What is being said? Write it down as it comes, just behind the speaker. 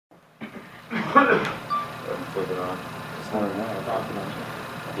Flip it on.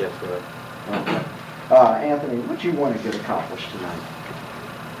 Yes, go ahead. Anthony, what do you want to get accomplished tonight?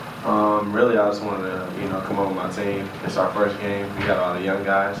 Really, I just wanted to, come on with my team. It's our first game. We got a lot of young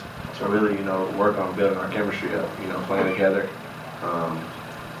guys. So really, work on building our chemistry up, playing together.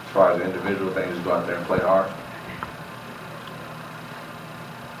 As far as the individual things, just go out there and play hard.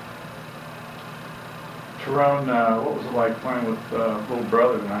 Terone, what was it like playing with little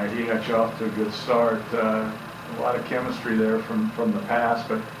brother tonight? He got you off to a good start. A lot of chemistry there from the past,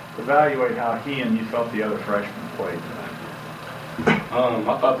 but evaluate how he and you felt the other freshmen played tonight.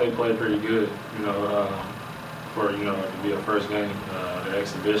 I thought they played pretty good, for, to be a first game, the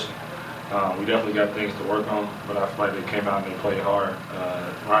exhibition. We definitely got things to work on, but I feel like they came out and they played hard.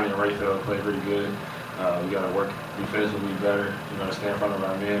 Ronnie and Rayfield played pretty good. We got to work defensively better, to stay in front of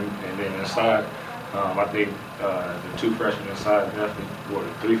our men. And then inside, I think the two freshmen inside definitely, or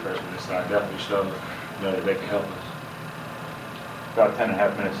the three freshmen inside definitely showed that they can help us. About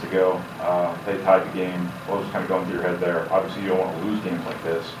 10.5 minutes to go. They tied the game. What was kind of going through your head there? Obviously, you don't want to lose games like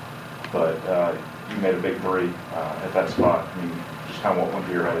this, but you made a big three at that spot. I mean, just kind of what went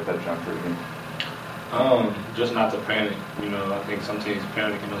through your head at that jump for the game? Just not to panic. I think some teams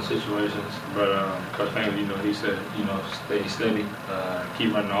panic in those situations, but Coach Payne, he said, stay steady,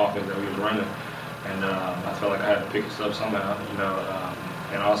 keep running the offense that we was running, and I felt like I had to pick us up somehow,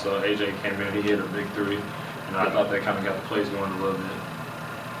 and also AJ came in, he hit a big three. And I thought that kind of got the plays going a little bit.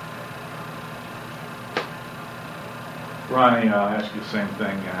 Ronnie, I'll ask you the same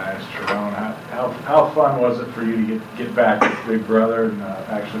thing I asked Terone. How fun was it for you to get back with Big Brother and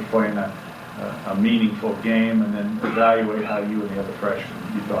actually playing a meaningful game, and then evaluate how you and the other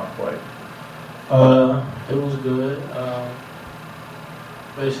freshmen you thought played? It was good.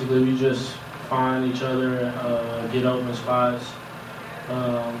 Basically, we just find each other, get open spots,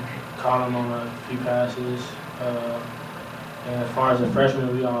 caught them on a few passes. And as far as the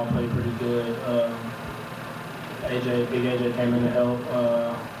freshmen, we all played pretty good. Big AJ came in to help.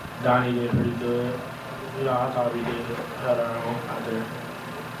 Donnie did pretty good. I thought we had our own out there.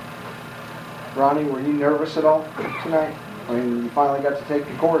 Ronnie, were you nervous at all tonight? I mean, you finally got to take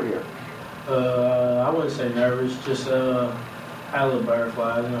the court here. I wouldn't say nervous, just had a little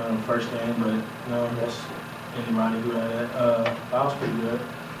butterflies in the first game, but that's anybody who had that. I was pretty good.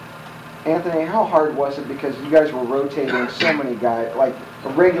 Anthony, how hard was it, because you guys were rotating so many guys, like a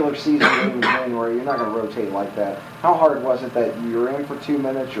regular season game in January, you're not going to rotate like that. How hard was it that you're in for 2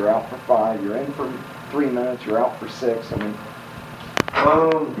 minutes, you're out for 5, you're in for 3 minutes, you're out for 6? I mean,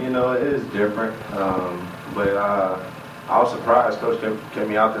 it is different, but I was surprised. Coach kept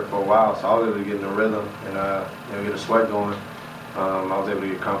me out there for a while, so I was able to get in the rhythm and get a sweat going. I was able to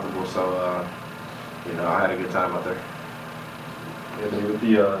get comfortable, so I had a good time out there. With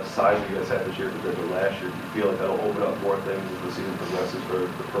the size that you guys have this year compared to last year, do you feel like that'll open up more things as the season progresses for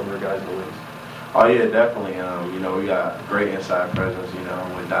the perimeter guys in the wings? Oh yeah, definitely. We got great inside presence.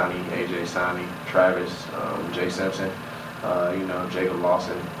 With Donnie, AJ, Sonny, Travis, Jay Simpson, Jacob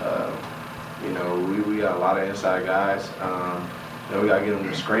Lawson. We got a lot of inside guys. We got to get them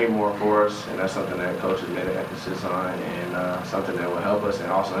to screen more for us, and that's something that coach has made an emphasis on, and something that will help us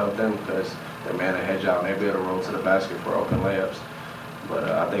and also help them, because they're man and hedge out and they'll be able to roll to the basket for open layups. But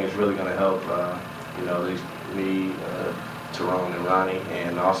I think it's really going to help, at least me, Terone, and Ronnie,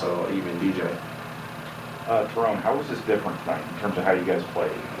 and also even DJ. Terone, how was this different tonight in terms of how you guys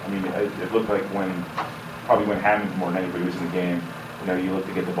played? I mean, it looked like when Hammond more than anybody was in the game, you looked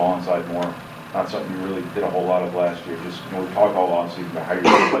to get the ball inside more. Not something you really did a whole lot of last year. Just we talked all offseason about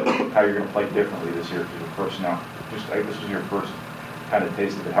how you're going to play differently this year for the first now. Just this was your first kind of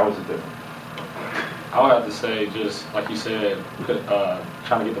taste of it. How was it different? I would have to say, just like you said,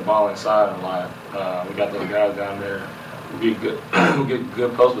 trying to get the ball inside a lot. We got those guys down there who get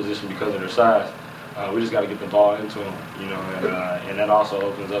good post position because of their size. We just got to get the ball into them, and that also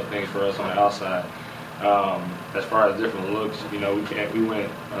opens up things for us on the outside. As far as different looks, we went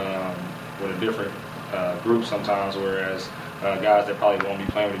with a different group sometimes, whereas guys that probably won't be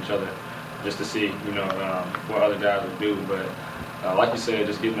playing with each other, just to see, what other guys would do. But like you said,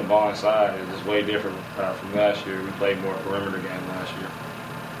 just getting the ball inside is just way different from last year. We played more perimeter game last year.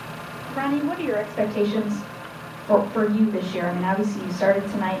 Ronnie, what are your expectations for you this year? I mean, obviously you started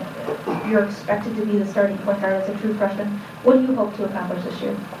tonight. You're expected to be the starting point guard as a true freshman. What do you hope to accomplish this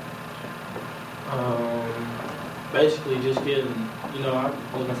year? Basically just getting,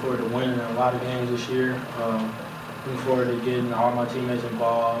 I'm looking forward to winning a lot of games this year. Looking forward to getting all my teammates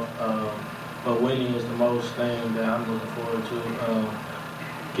involved. But winning is the most thing that I'm looking forward to.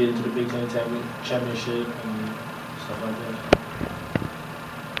 Getting to the Big Ten championship and stuff like that.